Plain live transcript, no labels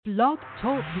Blog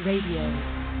Talk Radio.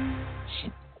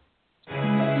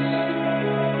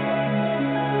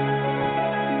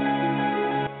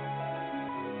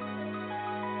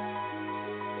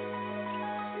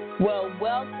 Well,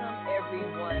 welcome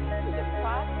everyone to the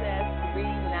Process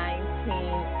 319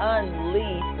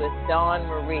 Unleashed with Dawn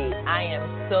Marie. I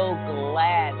am so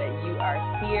glad that you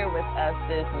are here with us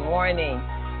this morning.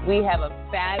 We have a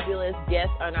fabulous guest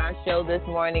on our show this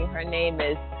morning. Her name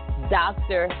is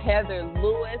Dr. Heather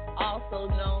Lewis, also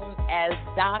known as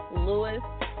Doc Lewis.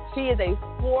 She is a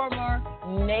former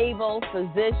naval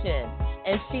physician,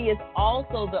 and she is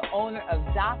also the owner of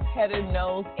Doc Heather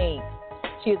Knows, Inc.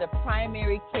 She is a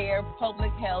primary care,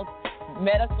 public health,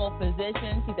 medical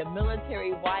physician. She's a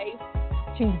military wife.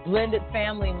 She's blended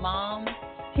family mom.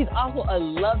 She's also a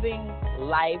loving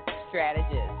life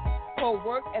strategist. Her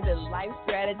work as a life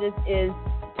strategist is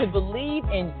to believe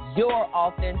in your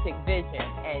authentic vision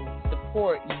and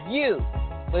support you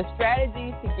with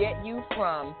strategies to get you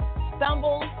from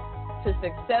stumble to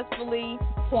successfully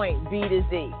point B to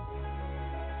Z,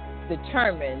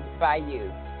 determined by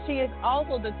you. She is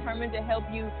also determined to help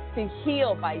you to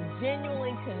heal by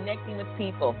genuinely connecting with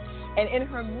people. And in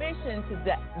her mission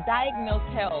to diagnose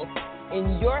health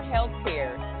in your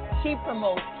healthcare, she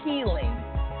promotes healing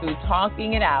through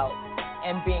talking it out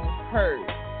and being heard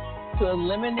to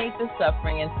eliminate the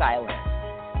suffering and silence,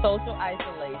 social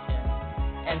isolation,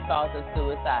 and thoughts of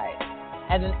suicide.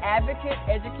 As an advocate,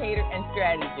 educator, and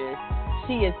strategist,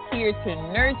 she is here to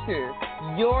nurture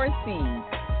your seed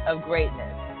of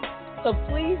greatness. So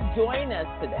please join us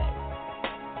today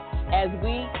as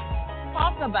we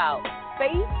talk about faith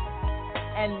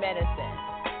and medicine,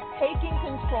 taking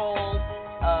control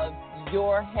of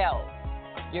your health.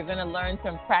 You're going to learn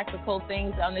some practical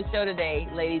things on the show today,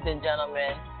 ladies and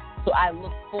gentlemen. So I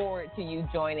look forward to you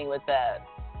joining with us.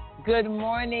 Good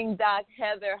morning, Doc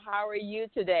Heather. How are you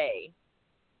today?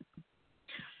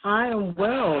 I am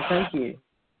well, thank you.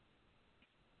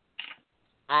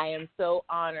 I am so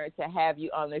honored to have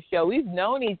you on the show. We've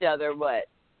known each other,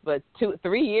 but 2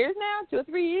 3 years now? 2 or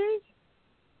 3 years?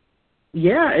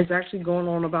 Yeah, it's actually going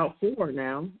on about 4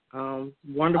 now.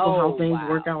 Wonderful how things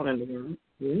work out in the world.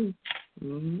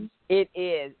 Mm-hmm. It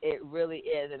is. It really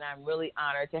is. And I'm really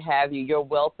honored to have you. Your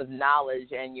wealth of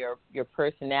knowledge and your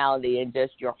personality and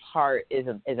just your heart is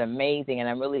amazing. And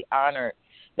I'm really honored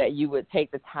that you would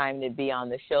take the time to be on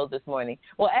the show this morning.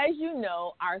 Well, as you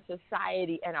know, our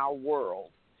society and our world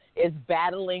is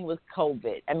battling with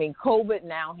COVID. I mean, COVID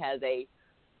now has a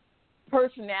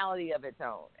personality of its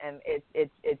own, and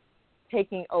it's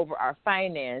taking over our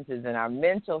finances and our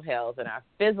mental health and our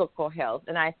physical health.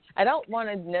 And I don't want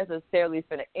to necessarily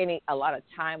spend a lot of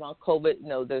time on COVID. You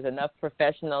know, there's enough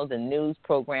professionals and news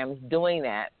programs doing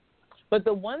that. But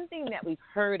the one thing that we've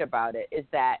heard about it is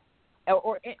that,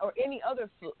 or any other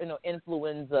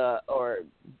influenza or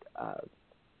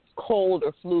cold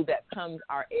or flu that comes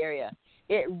our area,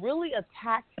 it really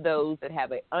attacks those that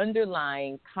have an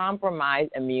underlying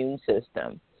compromised immune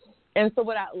system. And so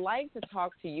what I'd like to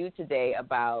talk to you today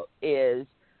about is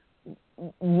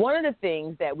one of the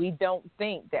things that we don't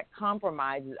think that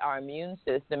compromises our immune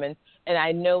system. And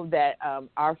I know that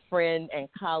our friend and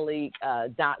colleague,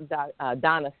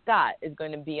 Donna Scott, is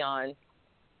going to be on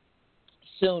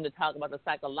soon to talk about the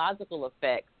psychological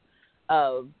effects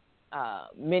of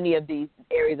many of these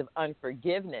areas of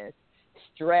unforgiveness,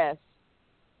 stress,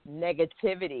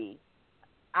 negativity.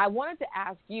 I wanted to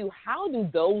ask you, how do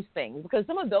those things, because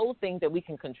some of those things that we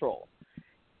can control,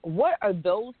 what are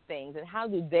those things and how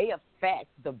do they affect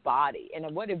the body?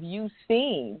 And what have you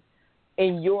seen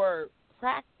in your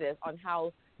practice on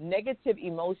how negative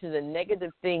emotions and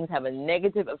negative things have a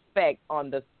negative effect on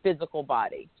the physical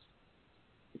body?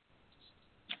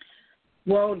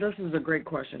 Well, this is a great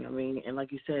question. I mean, and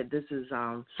like you said, this is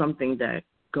something that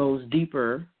goes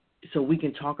deeper, so we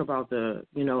can talk about the,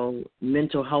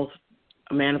 mental health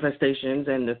manifestations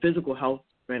and the physical health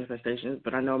manifestations,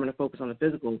 but I know I'm going to focus on the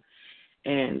physical.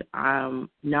 And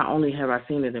not only have I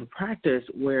seen it in practice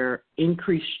where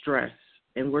increased stress,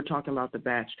 and we're talking about the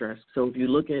bad stress. So if you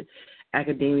look at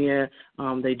academia,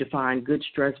 they define good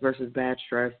stress versus bad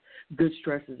stress. Good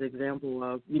stress is an example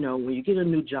of, when you get a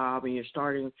new job and you're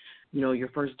starting, your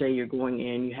first day you're going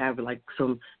in, you have like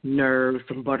some nerves,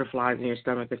 some butterflies in your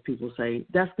stomach, as people say.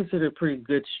 That's considered pretty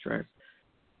good stress.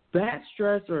 Bad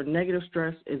stress or negative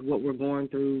stress is what we're going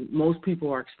through, most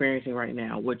people are experiencing right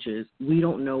now, which is we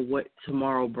don't know what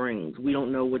tomorrow brings. We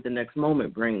don't know what the next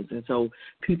moment brings. And so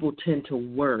people tend to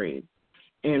worry.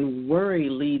 And worry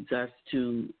leads us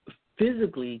to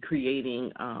physically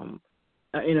creating an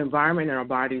environment in our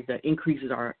bodies that increases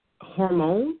our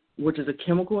hormone, which is a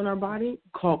chemical in our body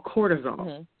called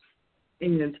cortisol.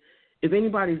 And if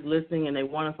anybody's listening and they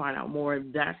want to find out more,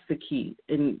 that's the key.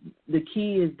 And the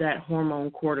key is that hormone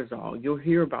cortisol. You'll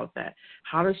hear about that.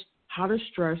 How does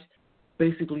stress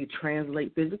basically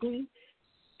translate physically?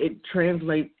 It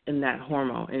translates in that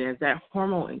hormone. And as that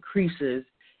hormone increases,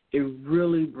 it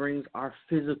really brings our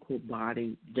physical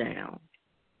body down.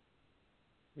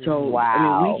 So, wow.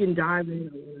 I mean, we can dive in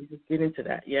and just get into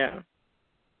that. Yeah.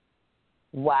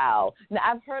 Wow. Now,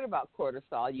 I've heard about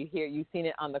cortisol. You've seen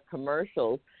it on the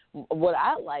commercials. What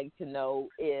I'd like to know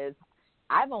is,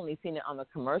 I've only seen it on the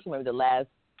commercial maybe the last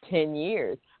 10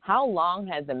 years. How long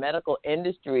has the medical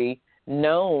industry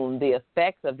known the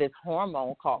effects of this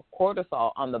hormone called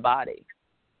cortisol on the body?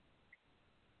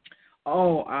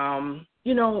 Oh,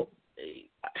 you know,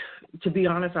 to be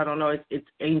honest, I don't know. It's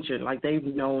ancient. Like, they've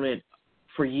known it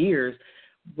for years.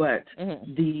 But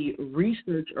the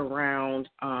research around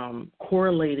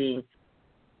correlating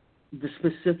the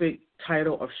specific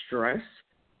title of stress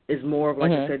is more of,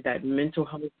 like I said, that mental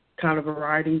health kind of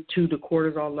variety to the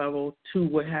cortisol level to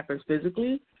what happens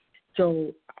physically.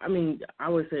 So, I mean, I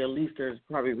would say at least there's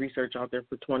probably research out there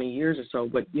for 20 years or so.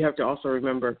 But you have to also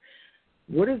remember,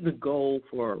 what is the goal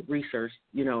for research?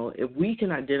 You know, if we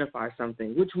can identify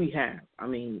something, which we have, I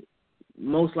mean,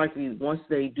 most likely once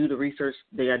they do the research,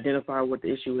 they identify what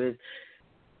the issue is.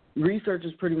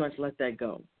 Researchers pretty much let that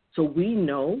go. So we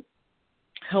know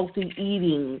healthy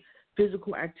eating,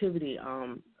 physical activity,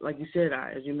 like you said,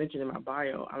 as you mentioned in my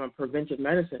bio, I'm a preventive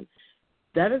medicine.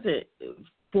 That is a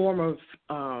form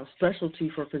of specialty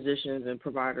for physicians and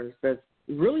providers that's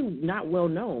really not well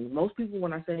known. Most people,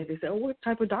 when I say it, they say, oh, what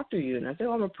type of doctor are you? And I say,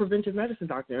 oh, I'm a preventive medicine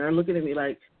doctor. And they're looking at me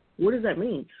like, what does that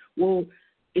mean? Well,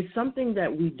 it's something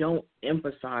that we don't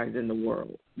emphasize in the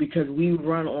world because we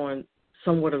run on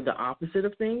somewhat of the opposite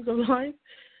of things in life.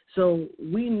 So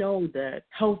we know that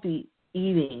healthy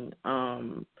eating,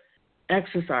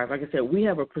 exercise, like I said, we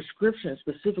have a prescription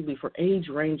specifically for age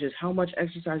ranges, how much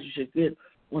exercise you should get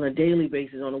on a daily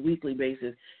basis, on a weekly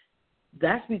basis.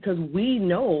 That's because we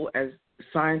know as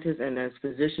scientists and as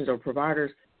physicians or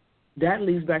providers, that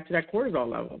leads back to that cortisol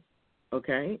level.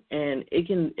 Okay, and it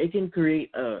can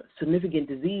create a significant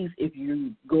disease if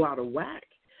you go out of whack.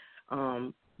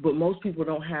 But most people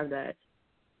don't have that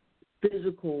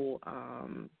physical,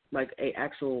 like a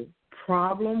actual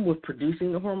problem with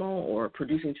producing the hormone or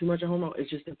producing too much of hormone. It's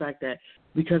just the fact that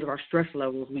because of our stress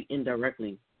levels, we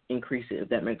indirectly increase it, if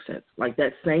that makes sense. Like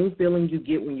that same feeling you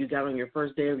get when you got on your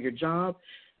first day of your job,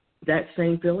 that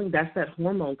same feeling, that's that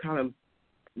hormone kind of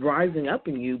rising up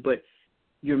in you, but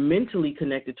you're mentally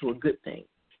connected to a good thing.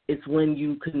 It's when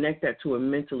you connect that to a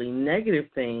mentally negative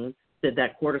thing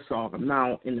that cortisol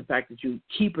amount and the fact that you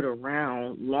keep it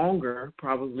around longer,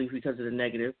 probably because of the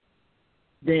negative,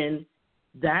 then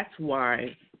that's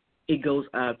why it goes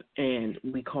up and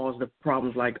we cause the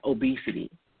problems like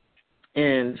obesity.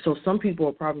 And so some people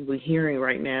are probably hearing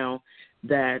right now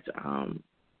that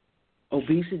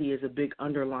obesity is a big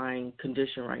underlying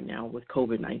condition right now with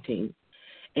COVID-19.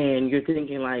 And you're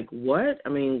thinking like, what? I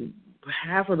mean,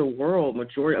 half of the world,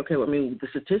 majority, okay, I mean, the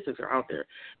statistics are out there.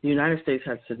 The United States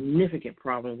has significant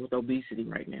problems with obesity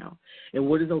right now. And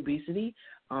what is obesity?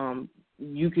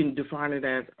 You can define it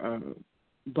as a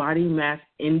body mass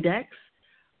index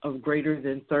of greater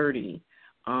than 30.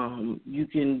 You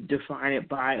can define it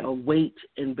by a weight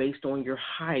and based on your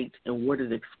height and what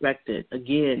is expected.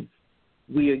 Again,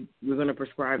 we're going to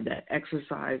prescribe that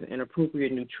exercise and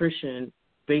appropriate nutrition,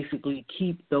 basically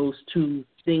keep those two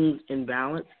things in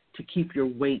balance to keep your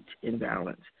weight in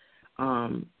balance.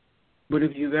 But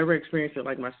if you've ever experienced it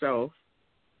like myself,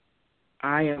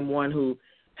 I am one who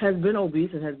has been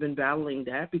obese and has been battling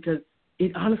that because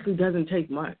it honestly doesn't take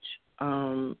much.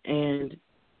 And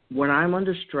when I'm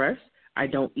under stress, I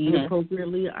don't eat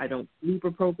appropriately, I don't sleep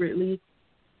appropriately,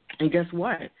 and guess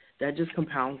what? That just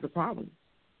compounds the problem.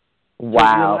 Wow. So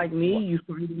if you're like me, you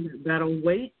find that on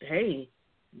weight, hey,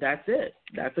 that's it.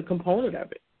 That's a component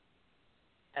of it.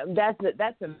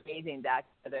 That's amazing,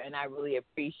 Doctor, and I really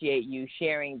appreciate you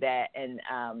sharing that. And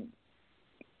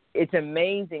it's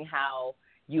amazing how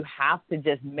you have to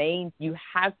you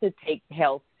have to take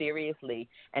health seriously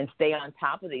and stay on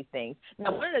top of these things.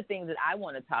 Now, one of the things that I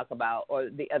want to talk about, or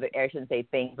the other, I shouldn't say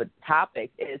things, but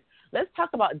topics, is let's talk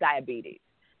about diabetes.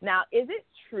 Now, is it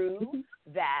true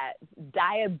that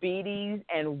diabetes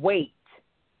and weight,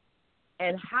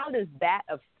 and how does that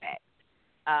affect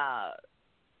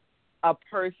a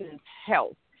person's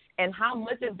health? And how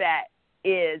much of that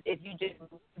is if you just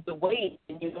lose the weight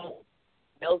and you don't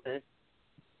diagnose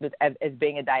as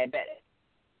being a diabetic?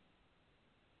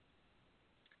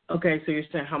 Okay, so you're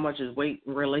saying how much is weight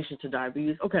in relation to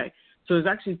diabetes? Okay, So there's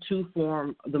actually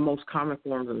the most common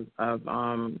forms of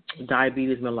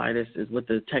diabetes mellitus is what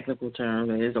the technical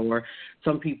term is, or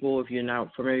some people, if you're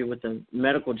not familiar with the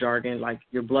medical jargon, like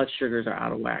your blood sugars are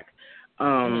out of whack.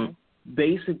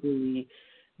 Basically,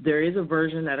 there is a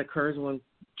version that occurs when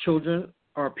children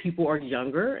or people are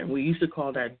younger, and we used to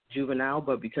call that juvenile,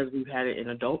 but because we've had it in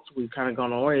adults, we've kind of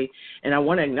gone away. And I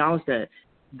want to acknowledge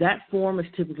that form is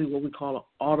typically what we call an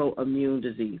autoimmune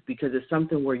disease, because it's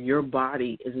something where your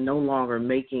body is no longer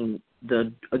making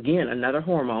another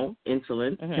hormone,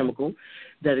 insulin, chemical,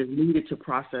 that is needed to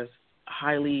process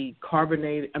highly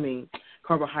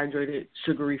carbohydrated,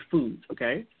 sugary foods,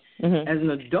 okay? As an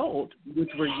adult,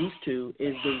 which we're used to,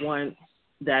 is the one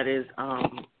that is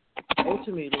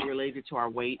ultimately related to our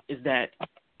weight, is that,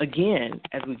 again,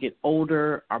 as we get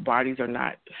older, our bodies are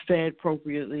not fed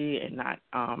appropriately and not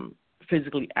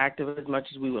physically active as much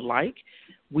as we would like.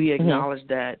 We acknowledge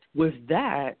that with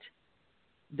that,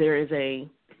 there is a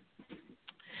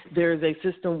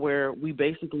system where we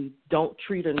basically don't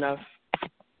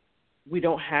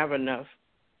have enough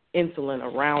insulin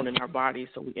around in our body,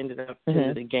 so we ended up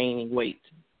gaining weight.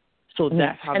 So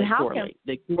that's how they correlate.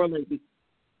 They correlate.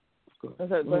 Go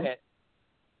ahead.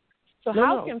 So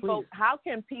how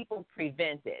can people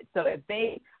prevent it? So if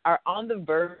they are on the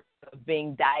verge of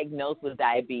being diagnosed with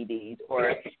diabetes,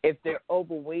 or if they're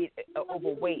overweight,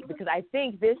 because I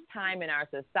think this time in our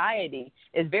society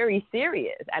is very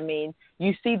serious. I mean,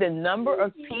 you see the number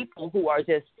of people who are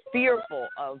just fearful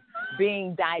of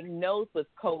being diagnosed with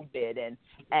COVID,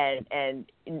 and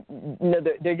you know,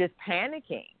 they're just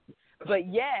panicking. But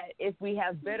yet, if we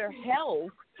have better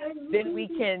health, then we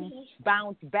can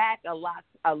bounce back a lot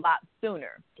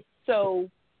sooner. So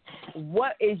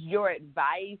what is your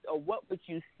advice, or what would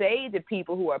you say to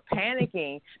people who are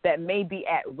panicking that may be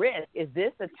at risk? Is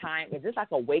this like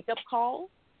a wake-up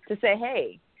call to say,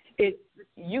 hey,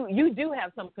 you do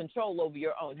have some control over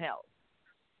your own health?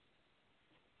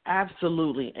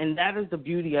 Absolutely. And that is the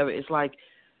beauty of it. It's like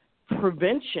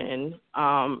prevention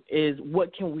is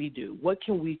what can we do? What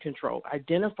can we control?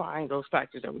 Identifying those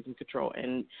factors that we can control.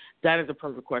 And that is a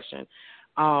perfect question.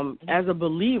 As a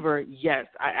believer, yes,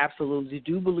 I absolutely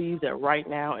do believe that right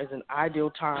now is an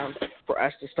ideal time for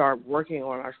us to start working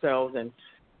on ourselves and,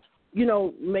 you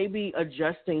know, maybe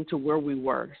adjusting to where we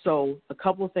were. So a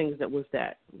couple of things with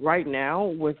that. Right now,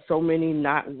 with so many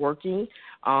not working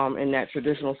in that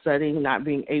traditional setting, not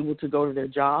being able to go to their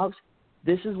jobs,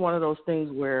 this is one of those things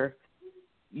where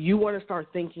you want to start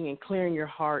thinking and clearing your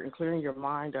heart and clearing your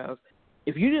mind of,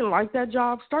 if you didn't like that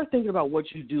job, start thinking about what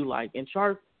you do like and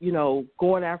start, you know,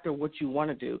 going after what you want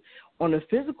to do. On the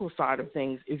physical side of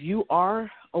things, if you are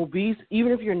obese,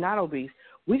 even if you're not obese,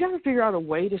 we got to figure out a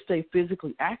way to stay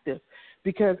physically active,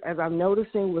 because as I'm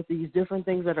noticing with these different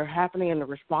things that are happening in the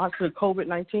response to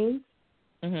COVID-19,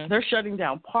 they're shutting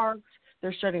down parks,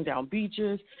 they're shutting down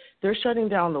beaches, they're shutting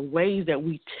down the ways that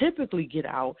we typically get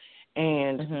out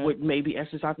and would maybe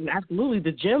exercise. And absolutely,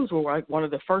 the gyms were like one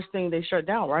of the first things they shut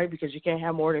down, right, because you can't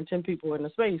have more than 10 people in the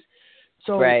space.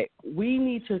 So we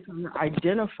need to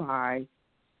identify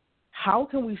how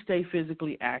can we stay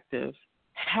physically active,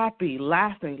 happy,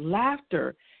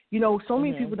 laughter. You know, so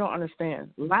many people don't understand.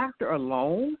 Laughter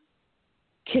alone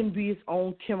can be its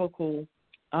own chemical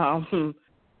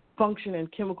function and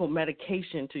chemical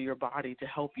medication to your body to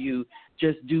help you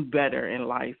just do better in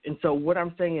life. And so what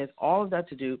I'm saying is all of that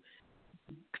to do,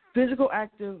 physical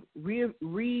active,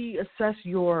 reassess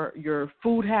your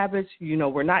food habits. You know,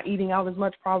 we're not eating out as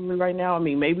much probably right now. I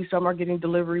mean, maybe some are getting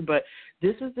delivery, but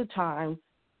this is the time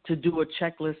to do a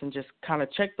checklist and just kind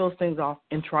of check those things off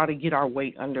and try to get our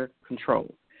weight under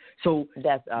control. So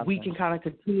that's awesome. We can kind of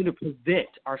continue to prevent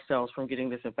ourselves from getting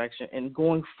this infection. And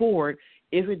going forward,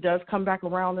 if it does come back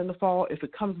around in the fall, if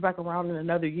it comes back around in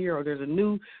another year, or there's a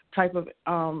new type of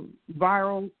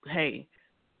viral, hey,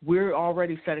 we're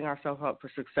already setting ourselves up for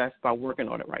success by working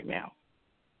on it right now.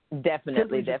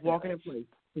 Definitely. Walking in place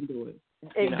and do it.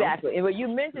 Exactly. And you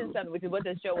mentioned something, which is what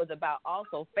this show was about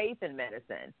also, faith in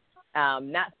medicine.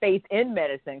 Not faith in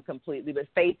medicine completely, but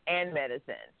faith and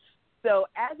medicine. So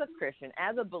as a Christian,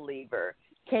 as a believer,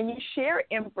 can you share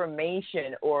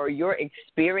information or your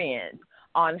experience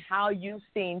on how you've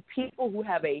seen people who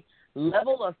have a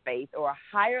level of faith or a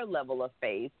higher level of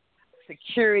faith,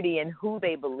 security in who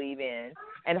they believe in,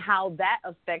 and how that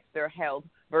affects their health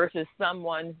versus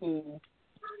someone who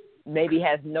maybe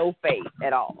has no faith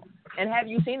at all? And have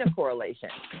you seen a correlation?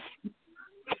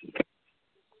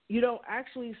 You know,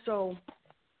 actually, so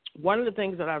one of the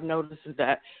things that I've noticed is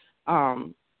that,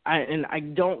 I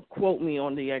don't quote me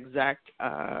on the exact,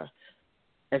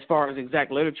 as far as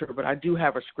exact literature, but I do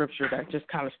have a scripture that just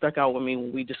kind of stuck out with me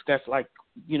when we discussed, like,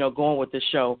 you know, going with this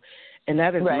show. and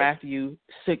that is Right. Matthew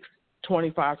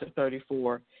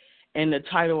 6:25-34. And the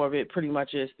title of it pretty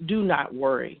much is "Do Not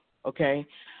Worry." Okay,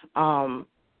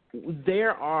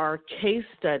 there are case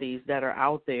studies that are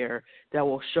out there that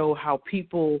will show how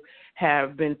people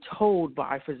have been told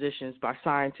by physicians, by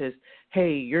scientists,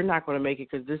 hey, you're not going to make it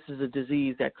because this is a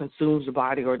disease that consumes the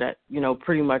body, or that,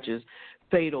 pretty much is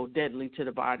fatal, deadly to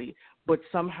the body. But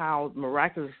somehow,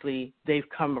 miraculously, they've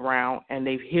come around and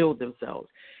they've healed themselves.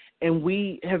 And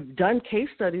we have done case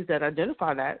studies that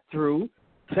identify that through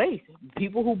faith.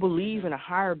 People who believe in a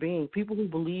higher being, people who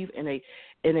believe in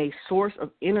a source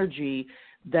of energy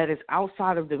that is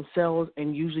outside of themselves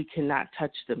and usually cannot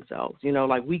touch themselves.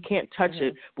 Like we can't touch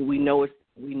it, but we know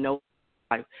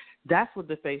life. That's what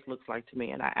the faith looks like to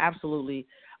me. And I absolutely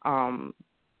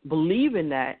believe in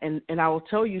that. And I will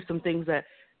tell you some things that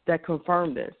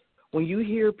confirm this. When you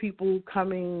hear people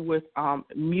coming with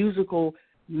musical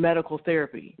medical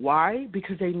therapy, why?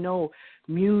 Because they know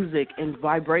music and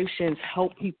vibrations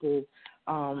help people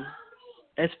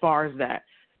as far as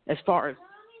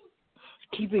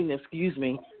keeping them,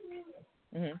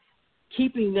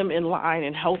 keeping them in line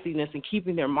and healthiness, and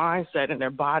keeping their mindset and their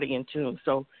body in tune.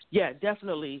 So, yeah,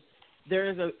 definitely there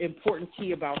is an important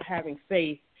key about having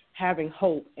faith, having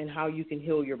hope, and how you can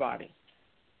heal your body.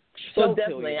 So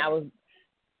definitely, I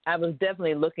was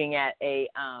definitely looking at a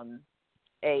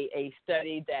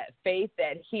study, that faith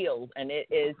that heals, and it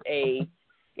is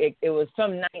it was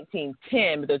from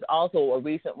 1910, but there's also a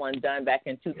recent one done back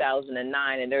in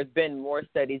 2009, and there's been more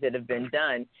studies that have been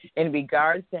done in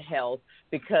regards to health,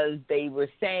 because they were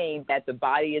saying that the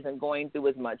body isn't going through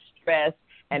as much stress,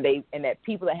 and that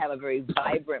people that have a very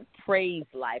vibrant praise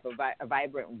life, a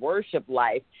vibrant worship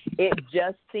life, it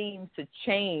just seems to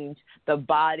change the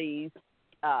body's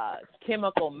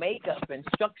chemical makeup and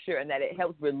structure, and that it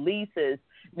helps releases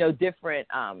different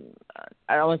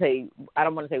I don't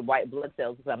want to say white blood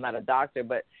cells, because I'm not a doctor,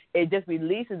 but it just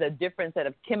releases a different set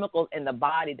of chemicals in the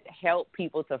body that help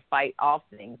people to fight off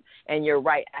things. And you're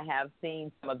right, I have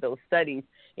seen some of those studies.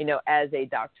 As a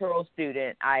doctoral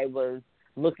student, I was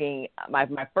looking,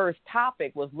 my first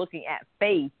topic was looking at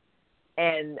faith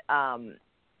and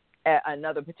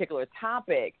another particular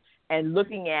topic, and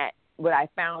looking at what I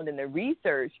found in the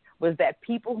research was that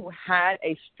people who had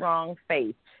a strong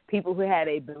faith, people who had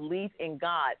a belief in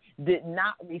God, did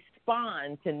not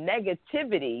respond to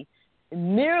negativity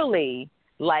nearly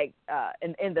like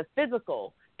in the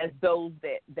physical as those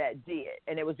that did.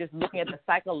 And it was just looking at the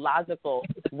psychological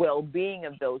well-being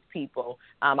of those people.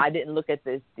 I didn't look at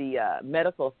the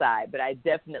medical side, but I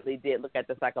definitely did look at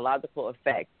the psychological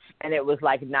effect, and it was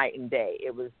like night and day.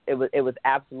 It was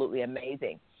absolutely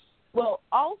amazing. Well,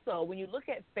 also, when you look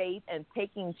at faith and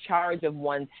taking charge of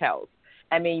one's health,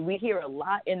 I mean, we hear a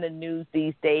lot in the news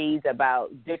these days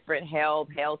about different health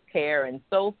care, and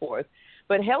so forth.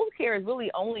 But health care is really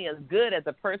only as good as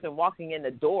a person walking in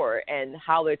the door and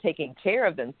how they're taking care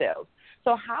of themselves.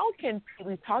 So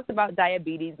we talked about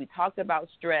diabetes, we talked about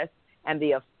stress and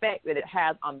the effect that it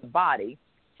has on the body.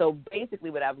 So basically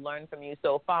what I've learned from you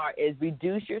so far is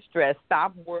reduce your stress,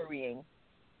 stop worrying,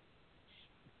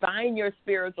 find your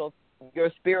spiritual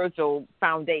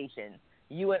foundation.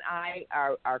 You and I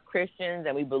are Christians,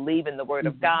 and we believe in the Word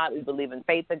of God. We believe in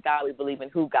faith of God. We believe in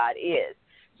who God is.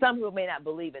 Some people may not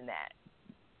believe in that.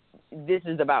 This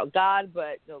is about God,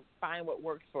 but find what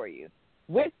works for you.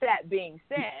 With that being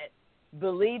said,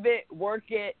 believe it, work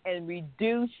it, and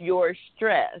reduce your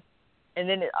stress. And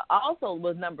then it also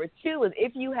was number 2 is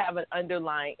if you have an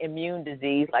underlying immune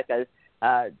disease, like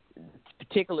a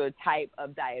particular type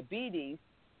of diabetes,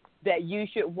 that you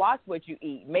should watch what you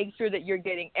eat. Make sure that you're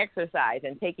getting exercise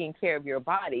and taking care of your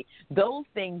body. Those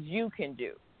things you can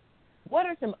do. What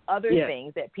are some other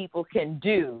things that people can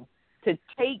do to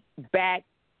take back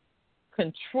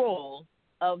control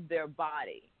of their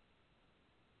body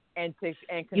and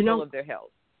control of their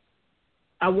health?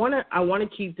 I want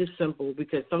to keep this simple,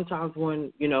 because sometimes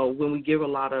when we give a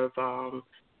lot of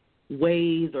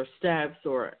ways or steps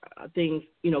or things,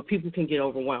 people can get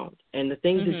overwhelmed. And the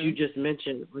things that you just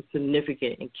mentioned were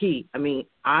significant and key. I mean,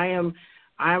 I am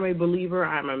a believer.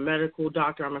 I'm a medical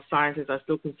doctor. I'm a scientist. I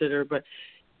still consider. But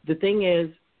the thing is,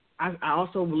 I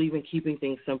also believe in keeping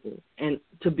things simple. And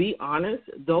to be honest,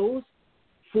 those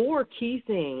 4 key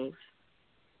things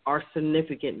are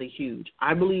significantly huge.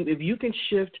 I believe if you can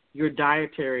shift your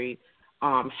dietary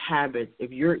habits,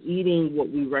 if you're eating what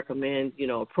we recommend,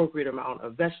 appropriate amount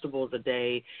of vegetables a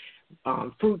day,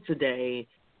 fruits a day,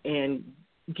 and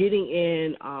getting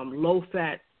in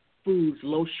low-fat foods,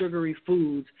 low-sugary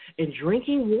foods, and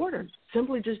drinking water,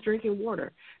 simply just drinking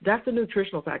water. That's the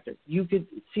nutritional factor. You could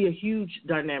see a huge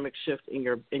dynamic shift in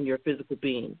your physical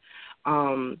being.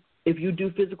 if you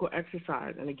do physical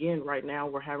exercise, and again, right now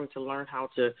we're having to learn how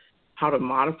to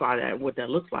modify that and what that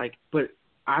looks like. But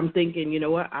I'm thinking, you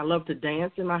know what? I love to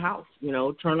dance in my house. You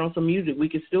know, turn on some music. We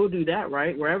can still do that,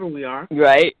 right? Wherever we are.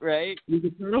 Right. We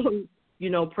can turn on, you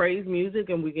know, praise music,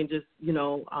 and we can just, you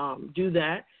know, do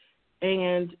that.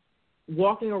 And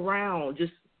walking around,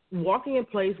 just walking in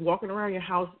place, walking around your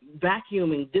house,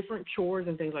 vacuuming, different chores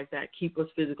and things like that keep us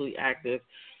physically active.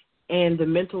 And the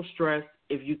mental stress,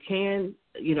 if you can,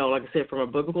 you know, like I said, from a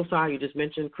biblical side, you just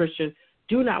mentioned, Christian,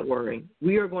 do not worry.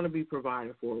 We are going to be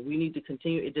provided for. We need to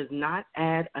continue. It does not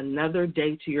add another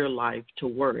day to your life to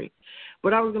worry.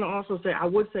 But I was going to also say, I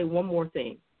would say one more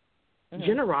thing,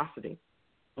 generosity,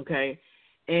 okay?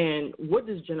 And what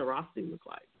does generosity look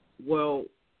like? Well,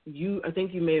 I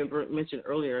think you may have mentioned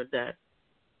earlier that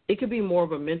it could be more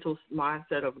of a mental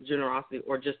mindset of generosity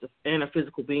or just a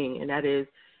physical being, and that is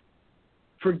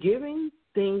forgiving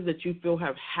things that you feel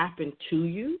have happened to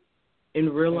you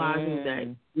and realizing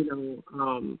that, you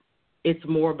know, it's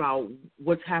more about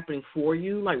what's happening for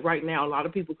you. Like right now, a lot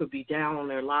of people could be down on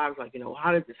their lives, like, you know,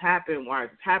 how did this happen? Why is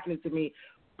this happening to me?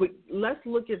 But let's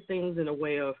look at things in a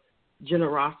way of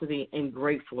generosity and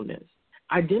gratefulness,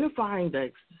 identifying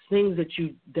the things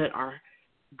that are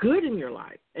good in your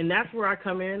life. And that's where I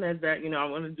come in as that, you know, I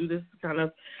want to do this kind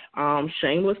of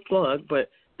shameless plug, but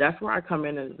that's where I come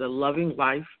in as the Loving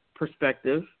Life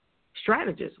Perspective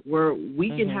Strategist, where we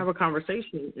can have a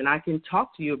conversation and I can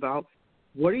talk to you about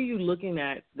what are you looking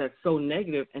at that's so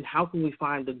negative and how can we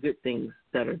find the good things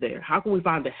that are there? How can we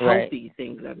find the healthy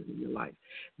things that are in your life?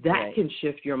 That can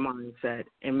shift your mindset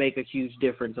and make a huge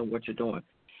difference in what you're doing.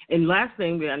 And last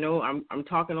thing, I know I'm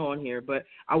talking on here, but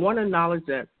I want to acknowledge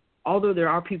that although there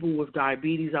are people with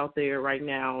diabetes out there right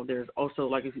now, there's also,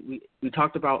 like we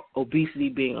talked about obesity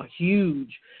being a huge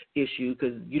issue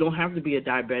because you don't have to be a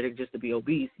diabetic just to be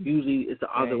obese. Usually it's the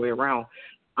other way around.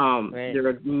 There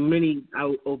are many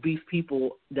obese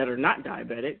people that are not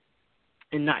diabetic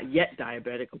and not yet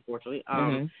diabetic, unfortunately.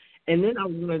 And then I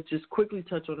was going to just quickly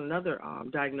touch on another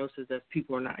diagnosis that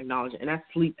people are not acknowledging, and that's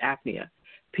sleep apnea.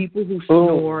 People who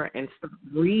snore and stop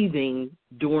breathing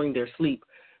during their sleep.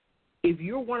 If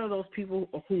you're one of those people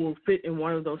who will fit in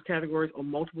one of those categories or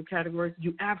multiple categories,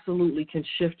 you absolutely can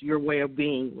shift your way of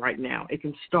being right now. It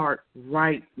can start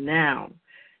right now.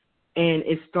 And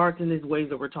it starts in these ways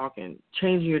that we're talking,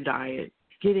 changing your diet,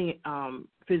 getting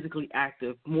physically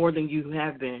active more than you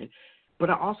have been. But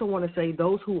I also want to say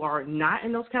those who are not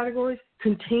in those categories,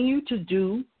 continue to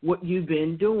do what you've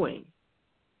been doing.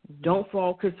 Don't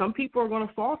fall, because some people are going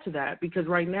to fall to that because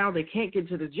right now they can't get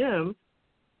to the gym.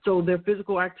 So their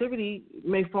physical activity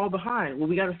may fall behind. Well,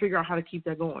 we got to figure out how to keep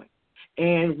that going.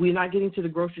 And we're not getting to the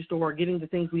grocery store or getting the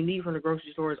things we need from the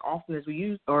grocery store as often as we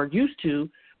used to.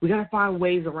 We got to find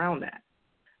ways around that.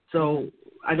 So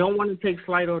I don't want to take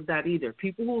slight of that either.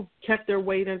 People who kept their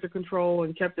weight under control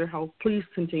and kept their health, please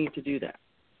continue to do that.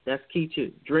 That's key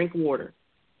too. Drink water.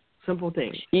 Simple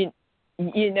things.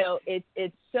 You know,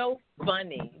 it's so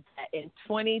funny that in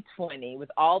 2020, with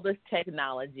all this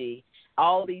technology,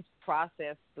 all these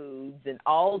processed foods and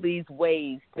all these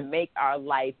ways to make our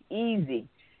life easy,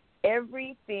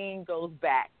 everything goes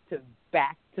back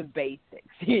to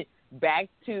basics, back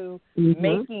to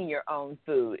making your own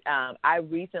food. I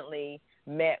recently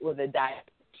met with a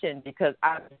dietitian because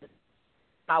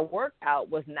my workout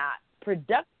was not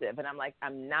productive, and I'm like,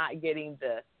 I'm not getting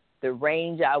the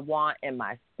range I want in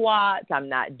my squats. I'm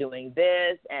not doing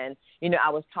this. And, you know, I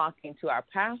was talking to our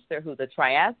pastor who's a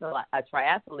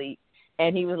triathlete,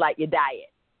 and he was like, your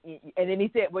diet. And then he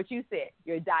said what you said,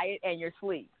 your diet and your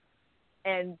sleep.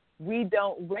 And we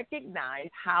don't recognize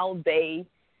how and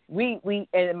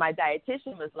my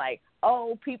dietitian was like,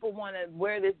 oh, people want to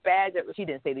wear this badge. She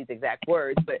didn't say these exact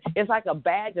words, but it's like a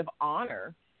badge of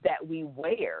honor that we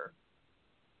wear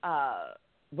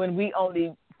when we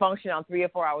only function on 3 or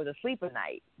 4 hours of sleep a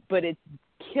night, but it's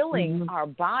killing our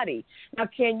body. Now,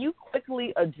 can you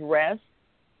quickly address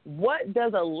what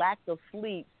does a lack of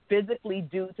sleep physically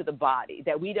do to the body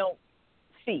that we don't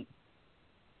see?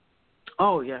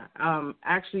 Oh, yeah.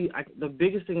 Actually, the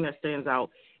biggest thing that stands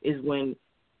out is when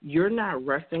you're not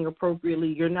resting appropriately,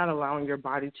 you're not allowing your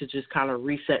body to just kind of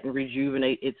reset and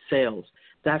rejuvenate its cells.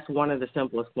 That's one of the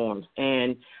simplest forms.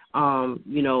 And,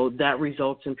 you know, that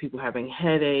results in people having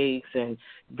headaches and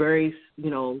very, you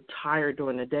know, tired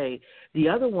during the day. The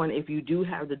other one, if you do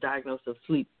have the diagnosis of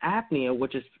sleep apnea,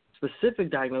 which is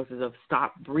specific diagnosis of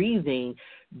stop breathing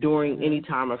during any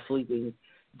time of sleeping,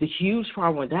 the huge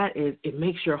problem with that is it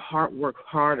makes your heart work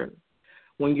harder.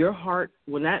 When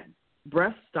that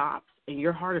breath stops and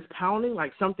your heart is pounding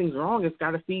like something's wrong, it's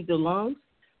got to feed the lungs,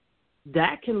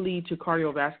 that can lead to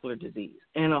cardiovascular disease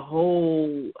and a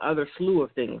whole other slew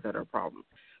of things that are problems.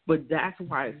 But that's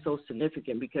why it's so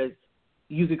significant, because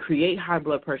you could create high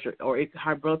blood pressure, or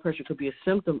high blood pressure could be a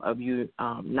symptom of you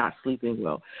not sleeping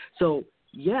well. So,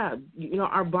 yeah,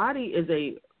 our body is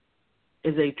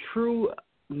a true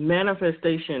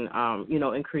manifestation,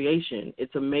 in creation.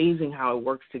 It's amazing how it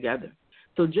works together.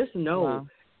 So just know,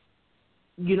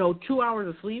 2 hours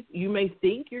of sleep, you may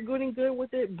think you're getting good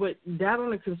with it, but that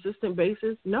on a consistent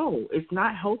basis, no, it's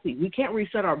not healthy. We can't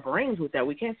reset our brains with that.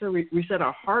 We can't reset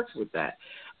our hearts with that.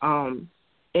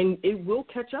 And it will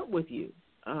catch up with you.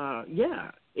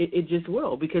 It just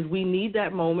will, because we need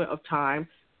that moment of time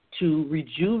to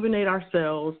rejuvenate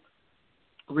ourselves,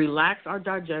 relax our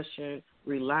digestion,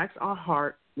 relax our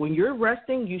heart. When you're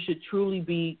resting, you should truly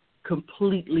be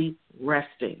completely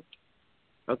resting.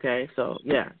 Okay, so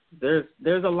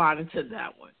there's a lot into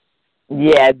that one.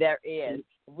 Yeah, there is.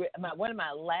 One of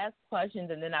my last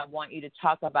questions, and then I want you to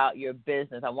talk about your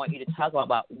business. I want you to talk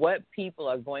about what people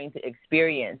are going to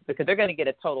experience, because they're going to get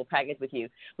a total package with you.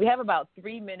 We have about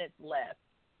 3 minutes left.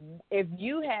 If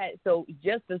you had, so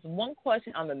just this one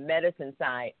question on the medicine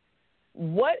side,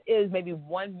 what is maybe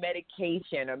one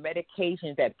medication or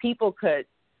medications that people could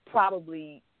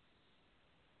probably,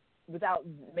 without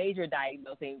major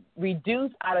diagnosing,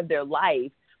 reduce out of their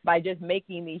life by just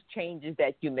making these changes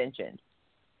that you mentioned?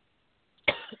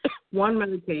 One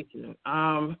medication,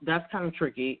 that's kind of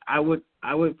tricky. I would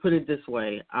put it this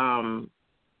way.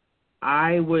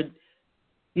 I would,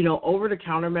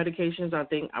 over-the-counter medications, I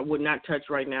think I would not touch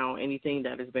right now anything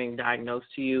that is being diagnosed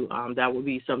to you. That would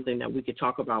be something that we could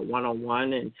talk about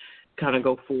one-on-one and kind of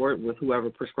go forward with whoever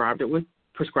prescribed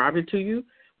it to you.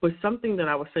 But something that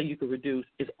I would say you could reduce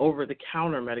is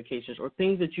over-the-counter medications, or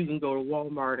things that you can go to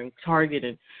Walmart and Target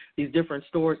and these different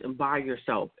stores and buy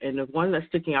yourself. And the one that's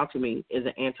sticking out to me is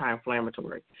an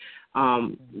anti-inflammatory.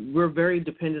 We're very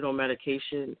dependent on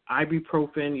medication.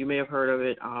 Ibuprofen, you may have heard of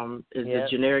it, is the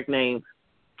generic name.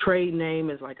 Trade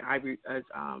name is like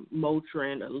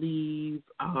Motrin, Aleve,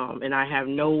 and I have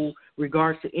no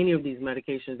regards to any of these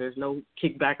medications. There's no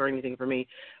kickback or anything for me.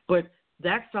 But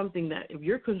that's something that if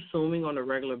you're consuming on a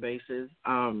regular basis,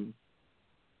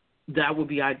 that would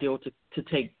be ideal to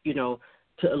take, to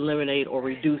eliminate or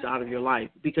reduce out of your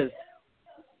life. Because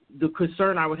the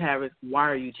concern I would have is, why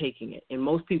are you taking it? And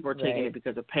most people are taking it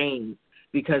because of pain,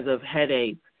 because of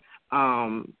headache,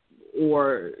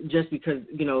 or just because,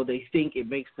 they think it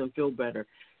makes them feel better.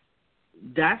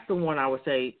 That's the one I would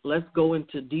say, let's go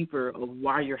into deeper of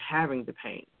why you're having the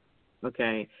pain,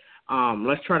 okay?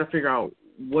 Let's try to figure out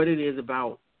what it is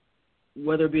about,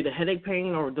 whether it be the headache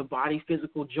pain or the body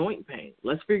physical joint pain.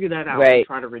 Let's figure that out and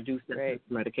try to reduce that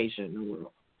medication in the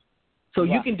world. So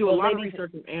you can do a lot of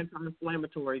research on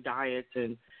anti-inflammatory diets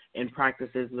and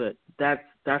practices, but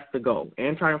that's the goal.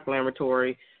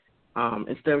 Anti-inflammatory,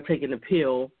 instead of taking the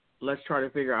pill, let's try to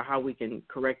figure out how we can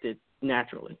correct it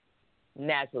naturally.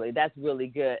 Naturally, that's really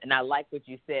good. And I like what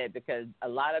you said, because a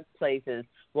lot of places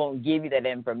won't give you that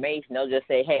information. They'll just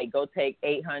say, hey, go take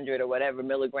 800 or whatever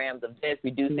milligrams of this,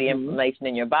 reduce the inflammation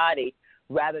in your body,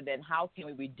 rather than how can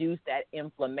we reduce that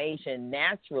inflammation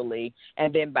naturally.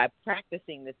 And then by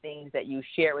practicing the things that you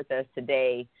share with us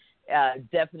today,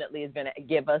 definitely is going to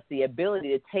give us the ability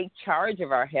to take charge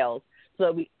of our health, so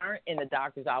that we aren't in the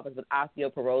doctor's office with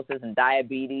osteoporosis and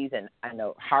diabetes and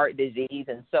heart disease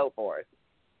and so forth.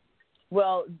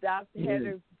 Well, Dr.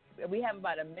 Heather, we have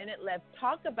about a minute left.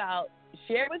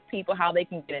 Share with people how they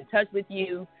can get in touch with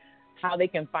you, how they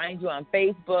can find you on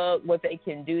Facebook, what they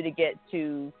can do to get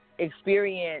to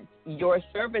experience your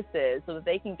services so that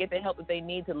they can get the help that they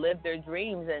need to live their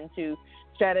dreams and to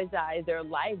strategize their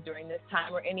life during this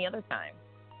time or any other time.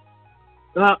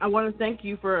 I want to thank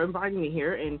you for inviting me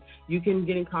here, and you can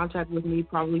get in contact with me.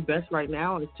 Probably best right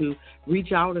now is to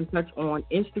reach out and touch on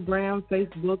Instagram,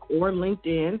 Facebook, or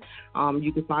LinkedIn.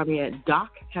 You can find me at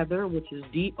Doc Heather, which is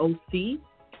DOC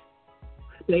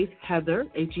space Heather,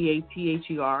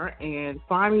 HEATHER, and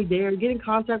find me there. Get in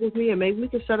contact with me, and maybe we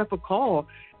can set up a call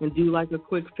and do like a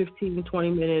quick 15 to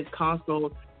 20-minute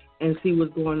consult and see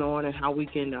what's going on and how we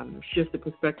can shift the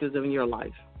perspectives of your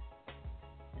life.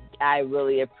 I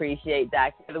really appreciate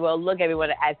that. Well, look, everyone,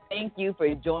 I thank you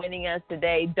for joining us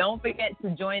today. Don't forget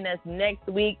to join us next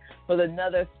week with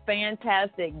another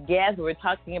fantastic guest. We're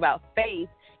talking about faith,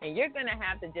 and you're going to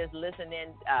have to just listen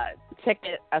in, check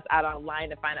us out online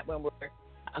to find out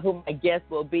who my guest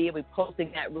will be. We'll be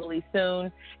posting that really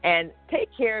soon. And take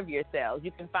care of yourselves. You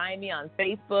can find me on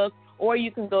Facebook, or you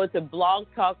can go to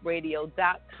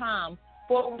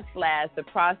blogtalkradio.com/The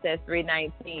Process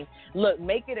 319. Look,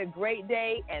 make it a great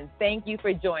day, and thank you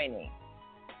for joining.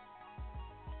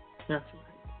 Yes.